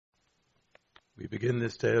We begin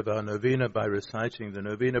this day of our novena by reciting the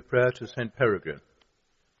novena prayer to St. Peregrine.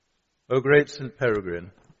 O great St. Peregrine,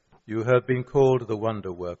 you have been called the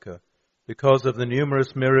wonder worker because of the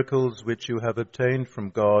numerous miracles which you have obtained from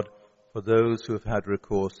God for those who have had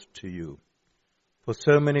recourse to you. For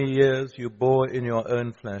so many years you bore in your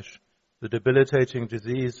own flesh the debilitating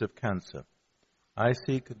disease of cancer. I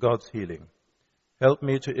seek God's healing. Help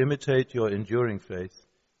me to imitate your enduring faith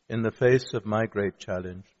in the face of my great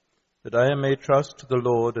challenge, that I may trust the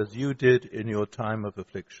Lord as you did in your time of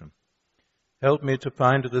affliction. Help me to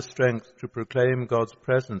find the strength to proclaim God's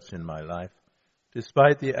presence in my life,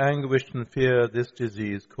 despite the anguish and fear this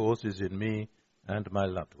disease causes in me and my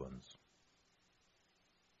loved ones.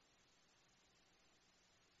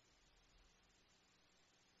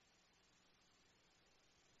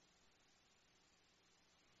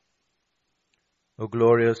 O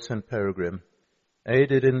glorious St. Peregrine,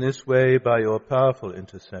 aided in this way by your powerful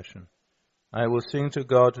intercession, I will sing to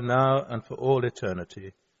God now and for all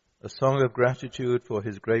eternity a song of gratitude for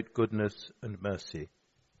his great goodness and mercy.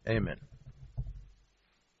 Amen.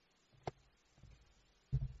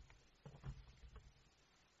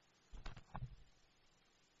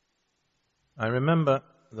 I remember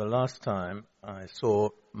the last time I saw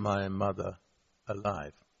my mother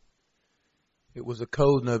alive. It was a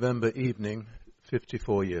cold November evening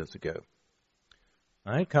 54 years ago.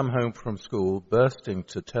 I had come home from school bursting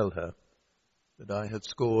to tell her that I had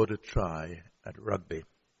scored a try at rugby.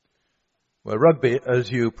 Well, rugby,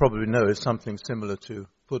 as you probably know, is something similar to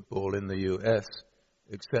football in the US,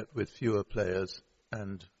 except with fewer players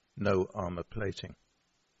and no armor plating.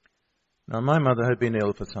 Now, my mother had been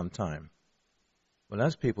ill for some time. Well,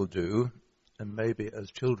 as people do, and maybe as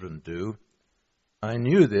children do, I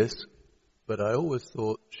knew this, but I always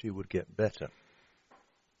thought she would get better.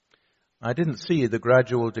 I didn't see the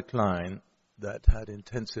gradual decline that had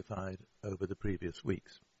intensified over the previous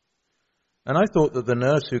weeks. And I thought that the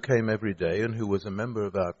nurse who came every day and who was a member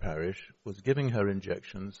of our parish was giving her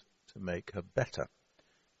injections to make her better.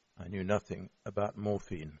 I knew nothing about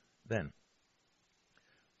morphine then.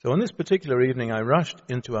 So on this particular evening, I rushed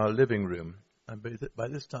into our living room, and by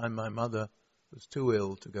this time my mother was too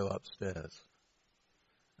ill to go upstairs.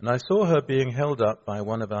 And I saw her being held up by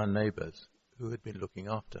one of our neighbors who had been looking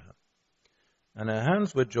after her. And her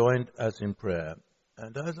hands were joined as in prayer,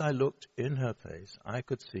 and as I looked in her face, I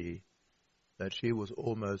could see that she was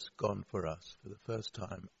almost gone for us. For the first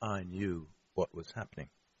time, I knew what was happening.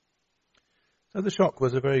 So the shock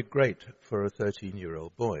was very great for a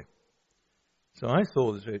 13-year-old boy. So I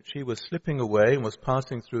thought that she was slipping away and was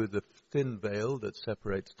passing through the thin veil that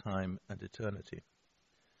separates time and eternity.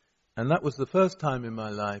 And that was the first time in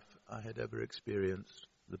my life I had ever experienced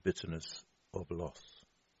the bitterness of loss.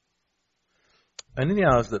 And in the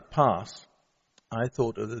hours that passed, I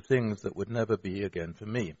thought of the things that would never be again for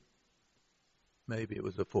me. Maybe it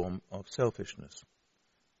was a form of selfishness.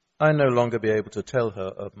 I'd no longer be able to tell her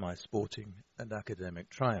of my sporting and academic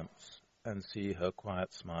triumphs and see her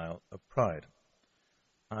quiet smile of pride.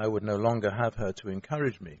 I would no longer have her to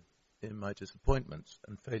encourage me in my disappointments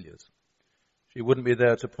and failures. She wouldn't be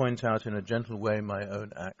there to point out in a gentle way my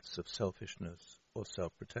own acts of selfishness or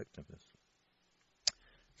self-protectiveness.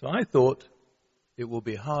 So I thought, it will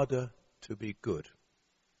be harder to be good.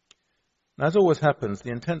 And as always happens,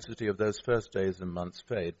 the intensity of those first days and months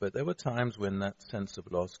fade, but there were times when that sense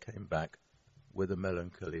of loss came back with a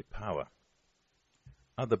melancholy power.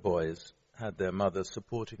 Other boys had their mothers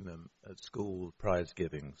supporting them at school prize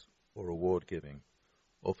givings or award giving,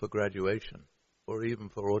 or for graduation, or even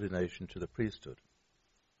for ordination to the priesthood.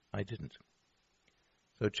 I didn't.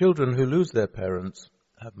 So children who lose their parents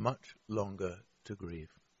have much longer to grieve.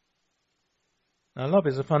 Now, love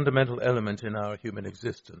is a fundamental element in our human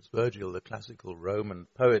existence. Virgil, the classical Roman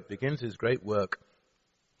poet, begins his great work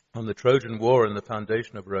on the Trojan War and the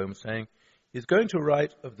foundation of Rome, saying he's going to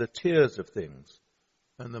write of the tears of things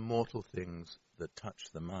and the mortal things that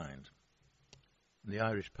touch the mind. And the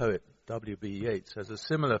Irish poet W.B. Yeats has a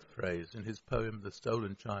similar phrase in his poem, The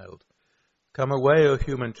Stolen Child. Come away, O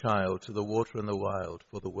human child, to the water and the wild,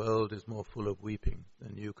 for the world is more full of weeping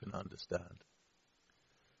than you can understand.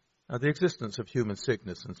 Now, the existence of human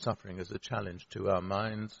sickness and suffering is a challenge to our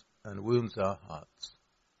minds and wounds our hearts.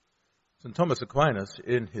 St. Thomas Aquinas,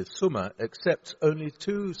 in his Summa, accepts only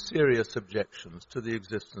two serious objections to the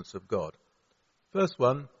existence of God. First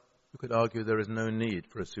one, you could argue there is no need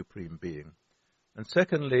for a supreme being. And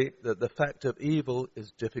secondly, that the fact of evil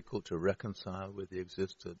is difficult to reconcile with the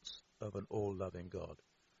existence of an all-loving God.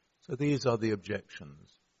 So these are the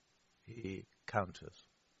objections he counters.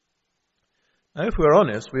 Now, if we're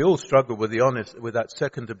honest, we all struggle with that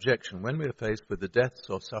second objection when we are faced with the deaths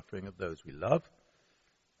or suffering of those we love,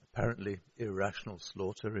 apparently irrational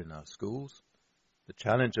slaughter in our schools, the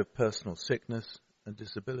challenge of personal sickness and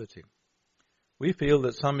disability. We feel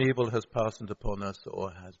that some evil has passed upon us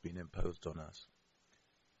or has been imposed on us.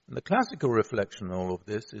 And the classical reflection on all of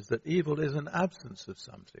this is that evil is an absence of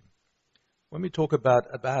something. When we talk about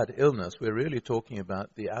a bad illness, we're really talking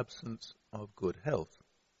about the absence of good health.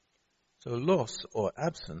 So loss or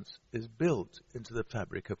absence is built into the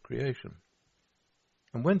fabric of creation.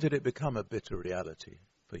 And when did it become a bitter reality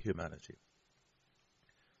for humanity?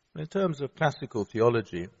 In terms of classical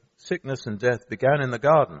theology, sickness and death began in the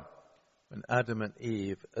garden when Adam and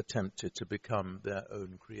Eve attempted to become their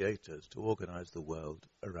own creators, to organize the world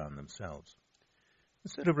around themselves.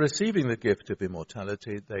 Instead of receiving the gift of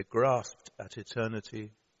immortality, they grasped at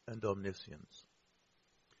eternity and omniscience.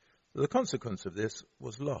 The consequence of this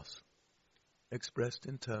was loss, expressed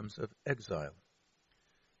in terms of exile.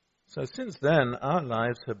 So since then, our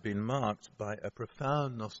lives have been marked by a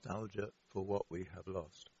profound nostalgia for what we have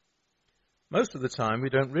lost. Most of the time, we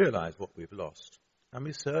don't realize what we've lost, and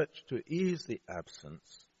we search to ease the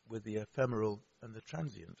absence with the ephemeral and the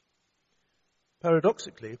transient.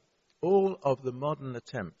 Paradoxically, all of the modern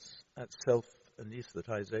attempts at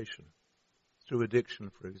self-anesthetization, through addiction,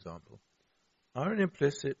 for example, are an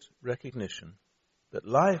implicit recognition that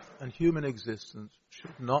life and human existence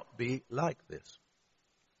should not be like this.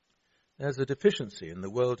 There's a deficiency in the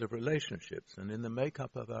world of relationships and in the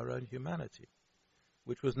makeup of our own humanity,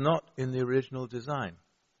 which was not in the original design.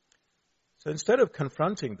 So instead of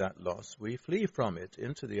confronting that loss, we flee from it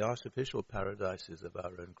into the artificial paradises of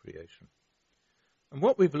our own creation. And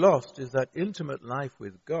what we've lost is that intimate life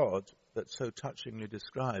with God that's so touchingly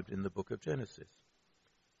described in the book of Genesis.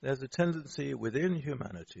 There's a tendency within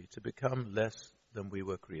humanity to become less than we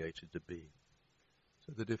were created to be.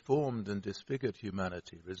 So the deformed and disfigured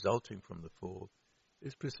humanity resulting from the fall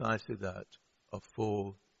is precisely that of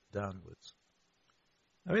fall downwards.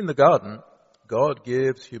 Now in the garden, God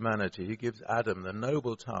gives humanity, he gives Adam the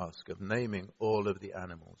noble task of naming all of the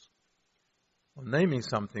animals. Well, naming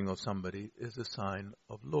something or somebody is a sign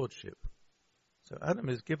of lordship. So Adam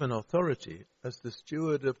is given authority as the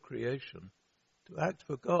steward of creation to act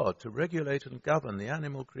for God, to regulate and govern the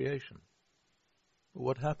animal creation. But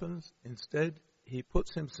what happens? Instead, he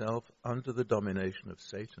puts himself under the domination of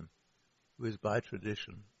Satan, who is by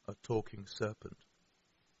tradition a talking serpent.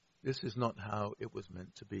 This is not how it was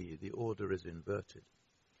meant to be. The order is inverted.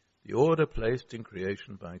 The order placed in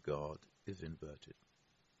creation by God is inverted.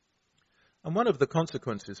 And one of the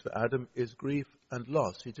consequences for Adam is grief and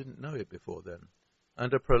loss. He didn't know it before then.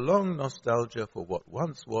 And a prolonged nostalgia for what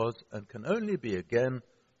once was and can only be again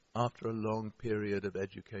after a long period of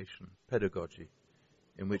education, pedagogy,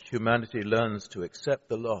 in which humanity learns to accept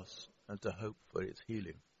the loss and to hope for its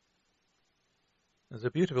healing. There's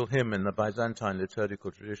a beautiful hymn in the Byzantine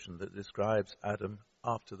liturgical tradition that describes Adam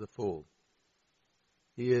after the fall.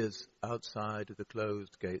 He is outside the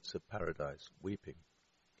closed gates of paradise, weeping.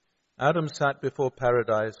 Adam sat before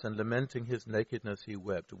paradise, and lamenting his nakedness he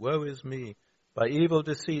wept. Woe is me! By evil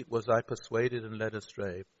deceit was I persuaded and led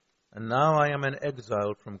astray, and now I am an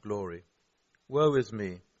exile from glory. Woe is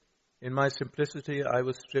me! In my simplicity I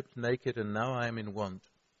was stripped naked, and now I am in want.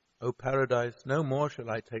 O paradise, no more shall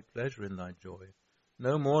I take pleasure in thy joy.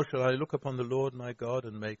 No more shall I look upon the Lord my God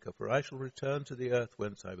and Maker, for I shall return to the earth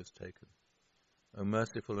whence I was taken. O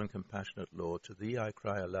merciful and compassionate Lord, to thee I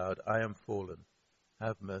cry aloud, I am fallen.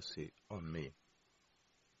 Have mercy on me.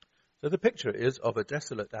 So the picture is of a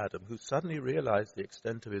desolate Adam who suddenly realized the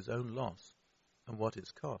extent of his own loss and what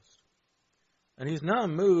it's cost. And he's now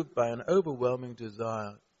moved by an overwhelming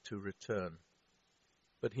desire to return,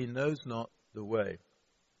 but he knows not the way.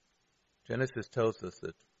 Genesis tells us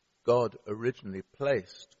that God originally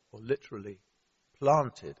placed, or literally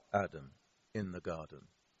planted, Adam in the garden.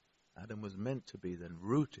 Adam was meant to be then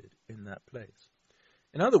rooted in that place.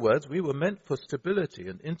 In other words, we were meant for stability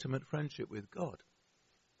and intimate friendship with God.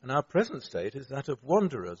 And our present state is that of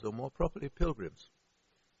wanderers, or more properly, pilgrims.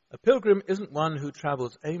 A pilgrim isn't one who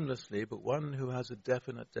travels aimlessly, but one who has a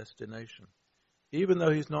definite destination, even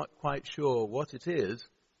though he's not quite sure what it is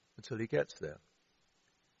until he gets there.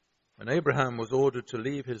 When Abraham was ordered to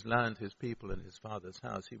leave his land, his people, and his father's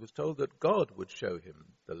house, he was told that God would show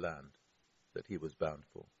him the land that he was bound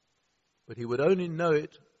for. But he would only know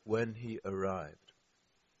it when he arrived.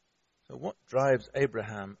 So what drives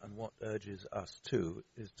Abraham and what urges us too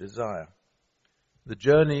is desire. The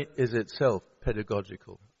journey is itself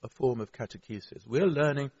pedagogical, a form of catechesis. We're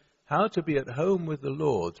learning how to be at home with the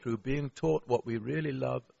Lord through being taught what we really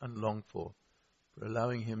love and long for, for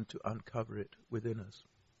allowing him to uncover it within us.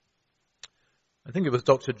 I think it was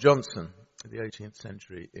Dr. Johnson, the 18th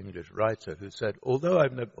century English writer, who said, although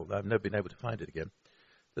I've never been able to find it again,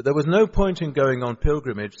 that there was no point in going on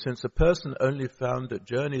pilgrimage since a person only found at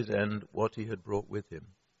journey's end what he had brought with him.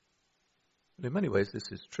 And in many ways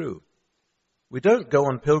this is true. We don't go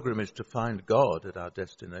on pilgrimage to find God at our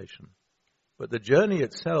destination, but the journey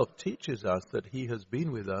itself teaches us that he has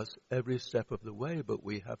been with us every step of the way, but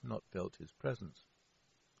we have not felt his presence.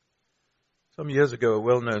 Some years ago, a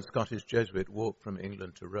well-known Scottish Jesuit walked from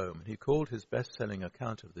England to Rome, and he called his best-selling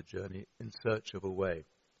account of the journey In Search of a Way.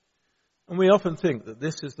 And we often think that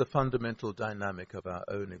this is the fundamental dynamic of our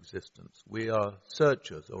own existence. We are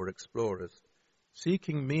searchers or explorers,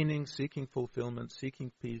 seeking meaning, seeking fulfillment,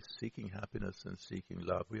 seeking peace, seeking happiness, and seeking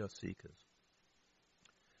love. We are seekers.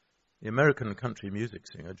 The American country music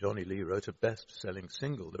singer Johnny Lee wrote a best-selling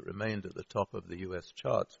single that remained at the top of the U.S.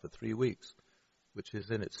 charts for 3 weeks, which is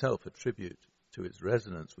in itself a tribute to its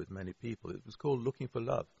resonance with many people. It was called Looking for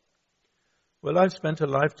Love. Well, I've spent a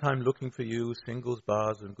lifetime looking for you, singles,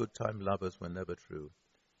 bars, and good-time lovers were never true.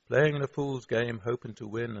 Playing in a fool's game, hoping to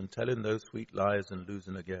win, and telling those sweet lies and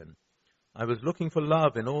losing again. I was looking for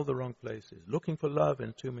love in all the wrong places, looking for love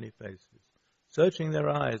in too many faces, searching their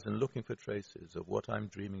eyes and looking for traces of what I'm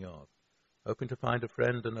dreaming of, hoping to find a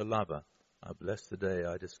friend and a lover. I'll bless the day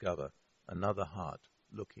I discover another heart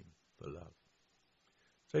looking for love.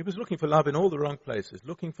 So he was looking for love in all the wrong places,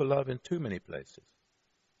 looking for love in too many places.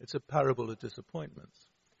 It's a parable of disappointments,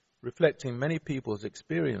 reflecting many people's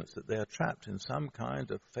experience that they are trapped in some kind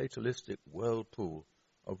of fatalistic whirlpool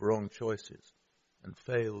of wrong choices and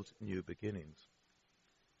failed new beginnings.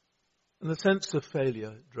 And the sense of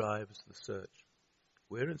failure drives the search.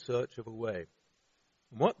 We're in search of a way.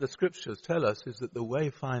 And what the scriptures tell us is that the way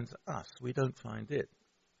finds us. We don't find it.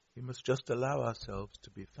 We must just allow ourselves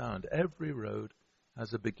to be found. Every road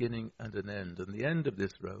has a beginning and an end, and the end of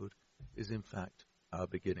this road is in fact our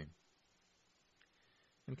beginning.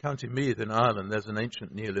 In County Meath in Ireland, there's an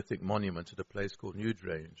ancient Neolithic monument at a place called Jude,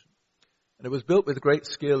 and it was built with great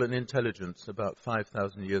skill and intelligence about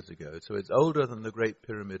 5,000 years ago, so it's older than the Great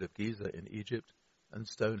Pyramid of Giza in Egypt and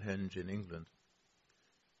Stonehenge in England.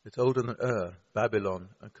 It's older than Ur, Babylon,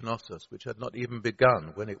 and Knossos, which had not even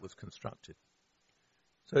begun when it was constructed.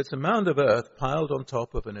 So it's a mound of earth piled on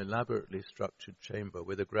top of an elaborately structured chamber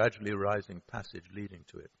with a gradually rising passage leading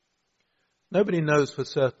to it. Nobody knows for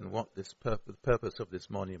certain what the purpose of this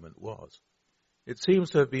monument was. It seems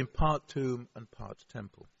to have been part tomb and part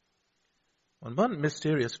temple. One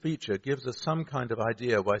mysterious feature gives us some kind of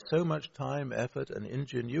idea why so much time, effort, and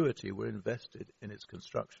ingenuity were invested in its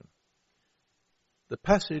construction. The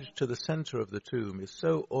passage to the center of the tomb is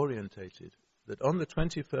so orientated that on the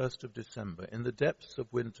 21st of December, in the depths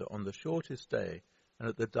of winter, on the shortest day and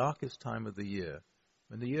at the darkest time of the year,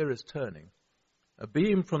 when the year is turning, a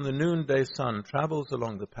beam from the noonday sun travels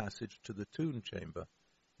along the passage to the tomb chamber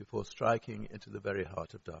before striking into the very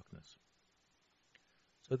heart of darkness.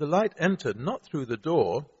 So the light entered not through the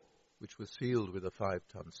door, which was sealed with a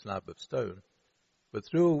 5-ton slab of stone, but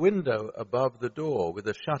through a window above the door with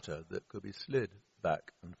a shutter that could be slid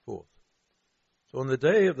back and forth. So on the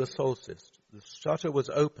day of the solstice, the shutter was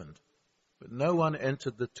opened, but no one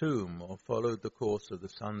entered the tomb or followed the course of the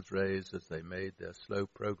sun's rays as they made their slow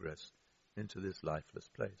progress into this lifeless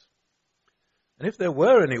place. And if there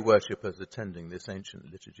were any worshippers attending this ancient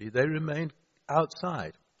liturgy, they remained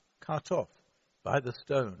outside, cut off by the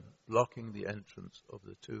stone, blocking the entrance of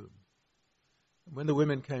the tomb. And when the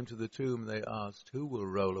women came to the tomb, they asked, "Who will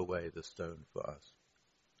roll away the stone for us?"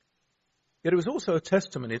 Yet it was also a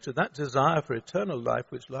testimony to that desire for eternal life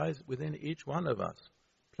which lies within each one of us,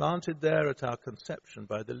 planted there at our conception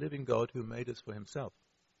by the living God who made us for himself.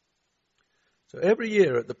 So every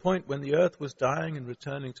year, at the point when the earth was dying and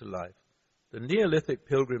returning to life, the Neolithic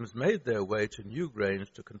pilgrims made their way to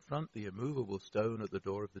Newgrange to confront the immovable stone at the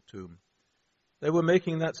door of the tomb. They were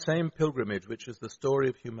making that same pilgrimage, which is the story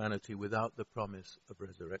of humanity without the promise of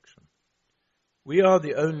resurrection. We are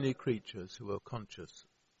the only creatures who are conscious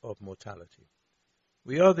of mortality.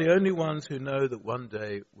 We are the only ones who know that one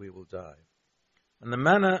day we will die. And the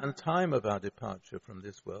manner and time of our departure from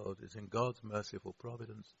this world is in God's merciful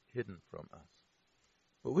providence hidden from us.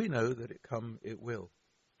 But we know that it will.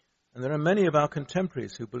 And there are many of our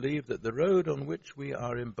contemporaries who believe that the road on which we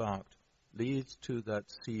are embarked leads to that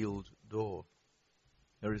sealed door.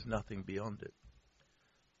 There is nothing beyond it.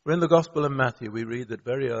 For in the Gospel of Matthew, we read that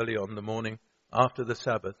very early on the morning after the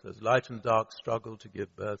Sabbath, as light and dark struggled to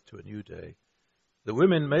give birth to a new day, the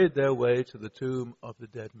women made their way to the tomb of the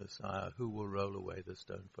dead Messiah, who will roll away the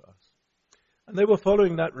stone for us. And they were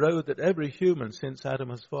following that road that every human since Adam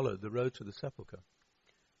has followed, the road to the sepulchre.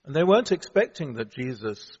 And they weren't expecting that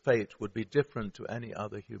Jesus' fate would be different to any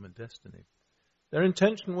other human destiny. Their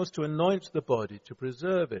intention was to anoint the body, to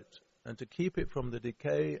preserve it, and to keep it from the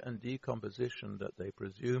decay and decomposition that they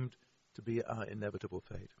presumed to be our inevitable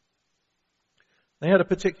fate. They had a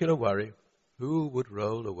particular worry. Who would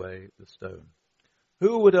roll away the stone?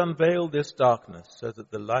 Who would unveil this darkness so that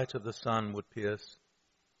the light of the sun would pierce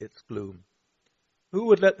its gloom? Who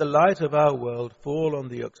would let the light of our world fall on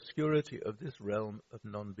the obscurity of this realm of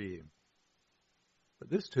non-being? But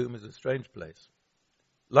this tomb is a strange place.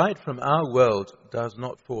 Light from our world does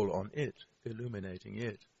not fall on it, illuminating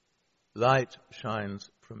it. Light shines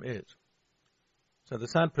from it. So the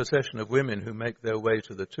sad procession of women who make their way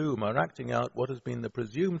to the tomb are acting out what has been the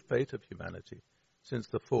presumed fate of humanity since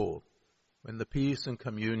the fall, when the peace and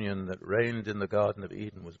communion that reigned in the Garden of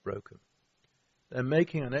Eden was broken. They're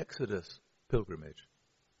making an exodus pilgrimage,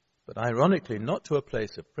 but ironically not to a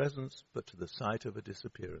place of presence, but to the site of a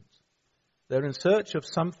disappearance. They're in search of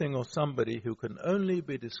something or somebody who can only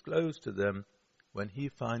be disclosed to them when he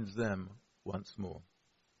finds them once more.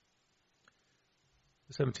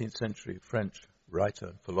 The 17th century French writer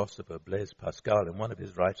and philosopher Blaise Pascal, in one of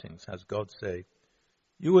his writings, has God say,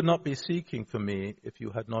 "You would not be seeking for me if you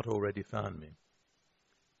had not already found me."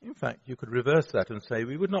 In fact, you could reverse that and say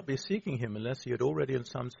we would not be seeking him unless he had already in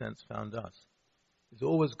some sense found us. It's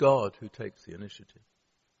always God who takes the initiative.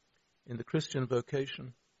 In the Christian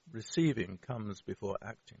vocation, receiving comes before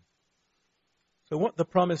acting. So what the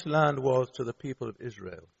promised land was to the people of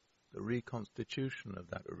Israel, the reconstitution of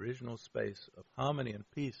that original space of harmony and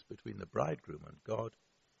peace between the bridegroom and God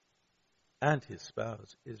and his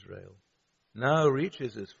spouse, Israel, now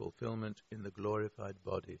reaches its fulfillment in the glorified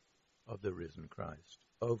body of the risen Christ,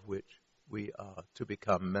 of which we are to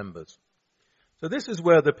become members. So this is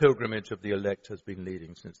where the pilgrimage of the elect has been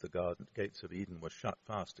leading since the gates of Eden were shut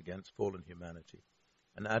fast against fallen humanity,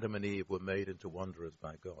 and Adam and Eve were made into wanderers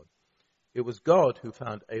by God. It was God who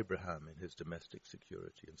found Abraham in his domestic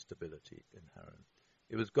security and stability in Haran.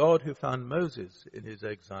 It was God who found Moses in his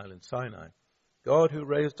exile in Sinai. God who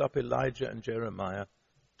raised up Elijah and Jeremiah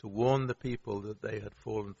to warn the people that they had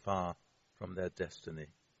fallen far from their destiny,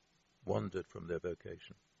 wandered from their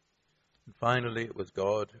vocation. And finally, it was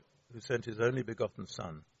God who sent his only begotten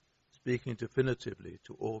Son, speaking definitively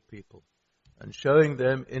to all people and showing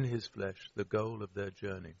them in his flesh the goal of their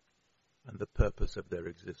journey and the purpose of their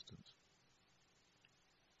existence.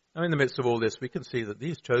 Now, in the midst of all this, we can see that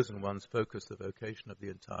these chosen ones focus the vocation of the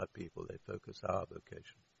entire people. They focus our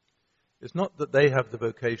vocation. It's not that they have the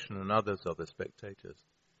vocation and others are the spectators.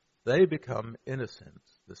 They become, in a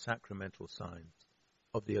sense, the sacramental signs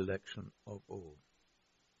of the election of all.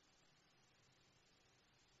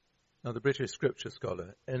 Now, the British scripture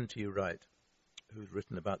scholar N.T. Wright, who's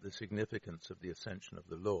written about the significance of the ascension of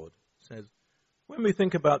the Lord, says, "When we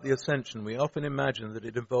think about the ascension, we often imagine that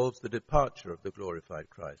it involves the departure of the glorified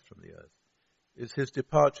Christ from the earth. It's his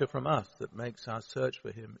departure from us that makes our search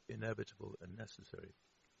for him inevitable and necessary."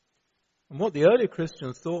 And what the early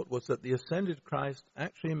Christians thought was that the ascended Christ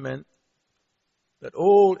actually meant that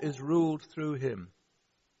all is ruled through him.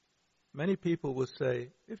 Many people will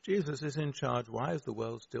say, if Jesus is in charge, why is the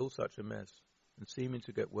world still such a mess and seeming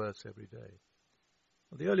to get worse every day?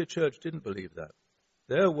 Well, the early church didn't believe that.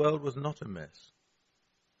 Their world was not a mess.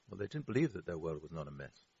 Well, they didn't believe that their world was not a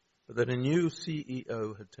mess, but that a new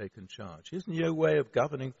CEO had taken charge. His new way of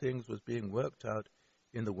governing things was being worked out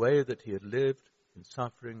in the way that he had lived, in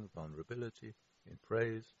suffering, vulnerability, in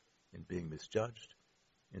praise, in being misjudged,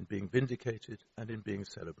 in being vindicated, and in being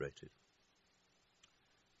celebrated.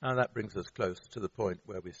 Now that brings us close to the point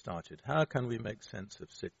where we started. How can we make sense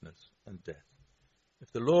of sickness and death?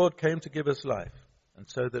 If the Lord came to give us life, and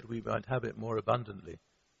so that we might have it more abundantly,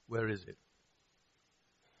 where is it?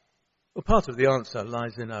 Well, part of the answer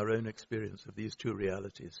lies in our own experience of these two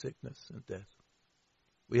realities, sickness and death.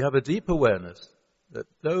 We have a deep awareness that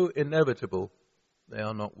though inevitable, they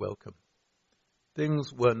are not welcome.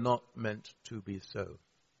 Things were not meant to be so.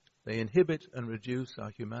 They inhibit and reduce our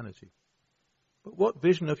humanity. But what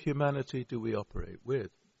vision of humanity do we operate with?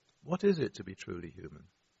 What is it to be truly human?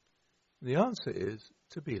 The answer is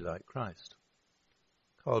to be like Christ.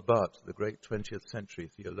 Karl Barth, the great 20th century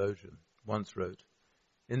theologian, once wrote,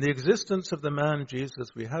 "In the existence of the man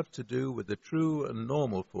Jesus, we have to do with the true and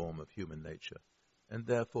normal form of human nature, and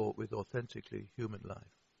therefore with authentically human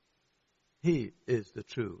life. He is the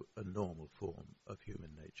true and normal form of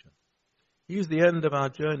human nature. He is the end of our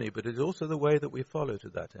journey, but it is also the way that we follow to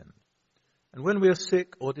that end. And when we are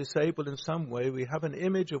sick or disabled in some way, we have an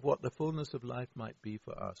image of what the fullness of life might be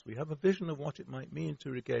for us. We have a vision of what it might mean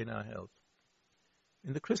to regain our health.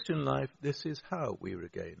 In the Christian life, this is how we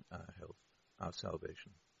regain our health, our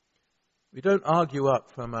salvation. We don't argue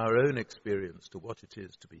up from our own experience to what it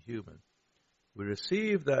is to be human. We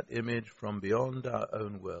receive that image from beyond our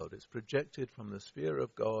own world. It's projected from the sphere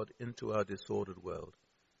of God into our disordered world.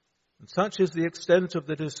 And such is the extent of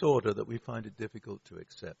the disorder that we find it difficult to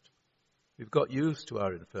accept. We've got used to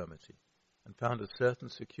our infirmity and found a certain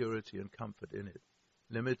security and comfort in it,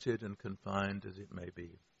 limited and confined as it may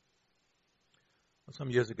be. Well, some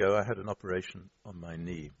years ago, I had an operation on my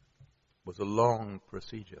knee. It was a long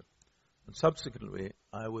procedure, and subsequently,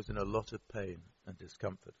 I was in a lot of pain and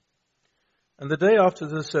discomfort. And the day after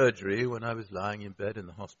the surgery, when I was lying in bed in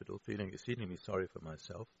the hospital, feeling exceedingly sorry for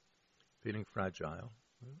myself, feeling fragile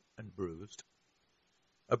and bruised,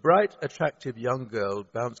 a bright, attractive young girl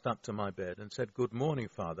bounced up to my bed and said, "Good morning,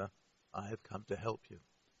 Father. I have come to help you."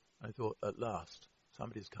 I thought, at last,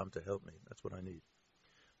 somebody's come to help me. That's what I need.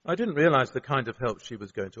 I didn't realize the kind of help she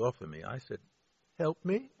was going to offer me. I said, "Help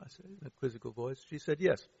me?" I said in a quizzical voice. She said,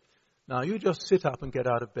 "Yes. Now you just sit up and get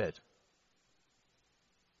out of bed."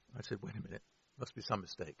 I said, "Wait a minute. Must be some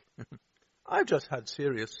mistake. I've just had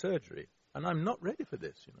serious surgery, and I'm not ready for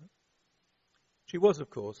this, you know." She was, of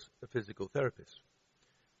course, a physical therapist.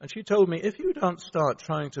 And she told me, "If you don't start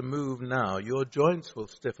trying to move now, your joints will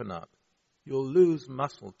stiffen up. You'll lose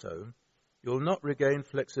muscle tone. You'll not regain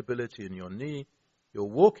flexibility in your knee. Your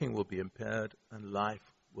walking will be impaired, and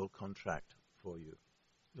life will contract for you.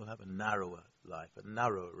 You'll have a narrower life, a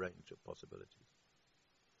narrower range of possibilities."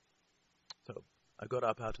 So I got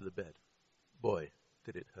up out of the bed. Boy,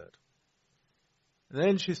 did it hurt. And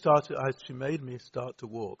then she made me start to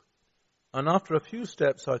walk. And after a few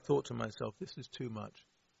steps, I thought to myself, this is too much.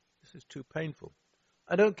 This is too painful.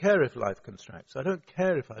 I don't care if life contracts. I don't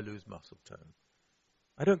care if I lose muscle tone.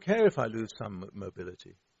 I don't care if I lose some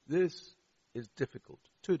mobility. This is difficult,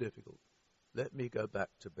 too difficult. Let me go back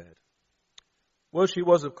to bed. Well, she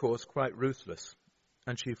was, of course, quite ruthless,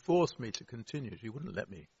 and she forced me to continue. She wouldn't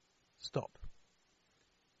let me stop.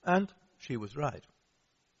 And she was right.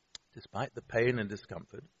 Despite the pain and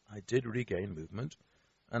discomfort, I did regain movement,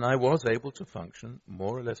 and I was able to function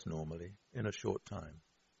more or less normally in a short time.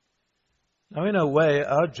 Now, in a way,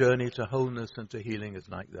 our journey to wholeness and to healing is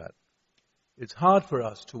like that. It's hard for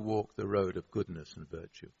us to walk the road of goodness and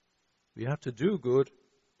virtue. We have to do good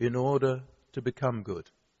in order to become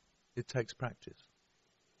good. It takes practice.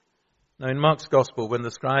 Now, in Mark's Gospel, when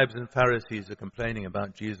the scribes and Pharisees are complaining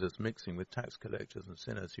about Jesus mixing with tax collectors and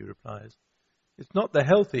sinners, he replies, "It's not the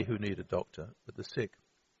healthy who need a doctor, but the sick."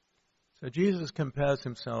 So Jesus compares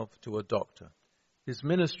himself to a doctor. His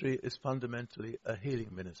ministry is fundamentally a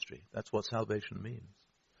healing ministry. That's what salvation means.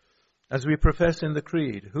 As we profess in the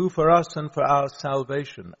Creed, who for us and for our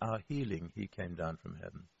salvation, our healing, he came down from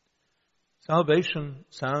heaven. Salvation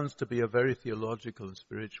sounds to be a very theological and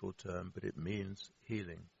spiritual term, but it means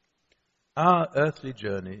healing. Our earthly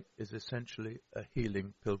journey is essentially a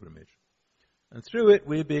healing pilgrimage. And through it,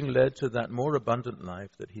 we're being led to that more abundant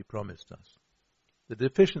life that he promised us. The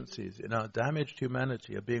deficiencies in our damaged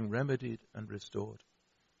humanity are being remedied and restored.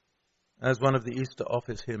 As one of the Easter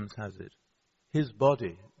office hymns has it, his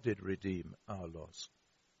body did redeem our loss.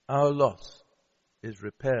 Our loss is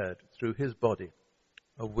repaired through his body,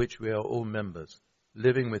 of which we are all members,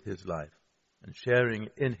 living with his life and sharing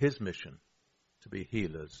in his mission to be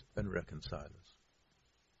healers and reconcilers.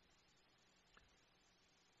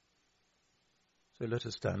 So let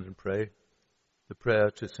us stand and pray the prayer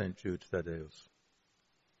to St. Jude Thaddeus.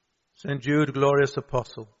 St. Jude, glorious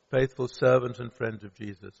apostle, faithful servant and friend of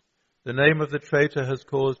Jesus, the name of the traitor has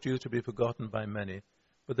caused you to be forgotten by many,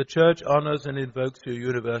 but the Church honors and invokes you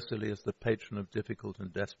universally as the patron of difficult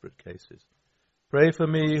and desperate cases. Pray for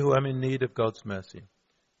me who am in need of God's mercy.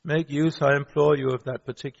 Make use, I implore you, of that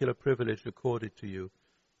particular privilege accorded to you,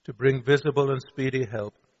 to bring visible and speedy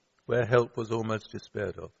help where help was almost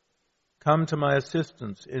despaired of. Come to my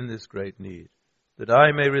assistance in this great need, that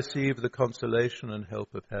I may receive the consolation and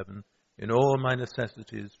help of heaven in all my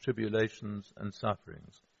necessities, tribulations, and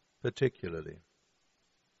sufferings, particularly.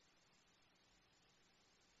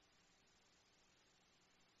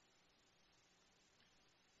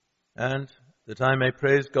 And that I may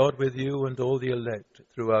praise God with you and all the elect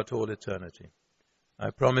throughout all eternity.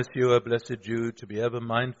 I promise you, O blessed Jude, to be ever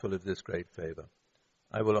mindful of this great favor.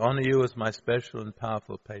 I will honor you as my special and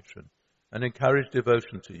powerful patron, and encourage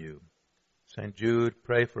devotion to you. St. Jude,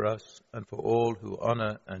 pray for us and for all who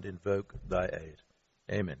honor and invoke thy aid.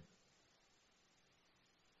 Amen.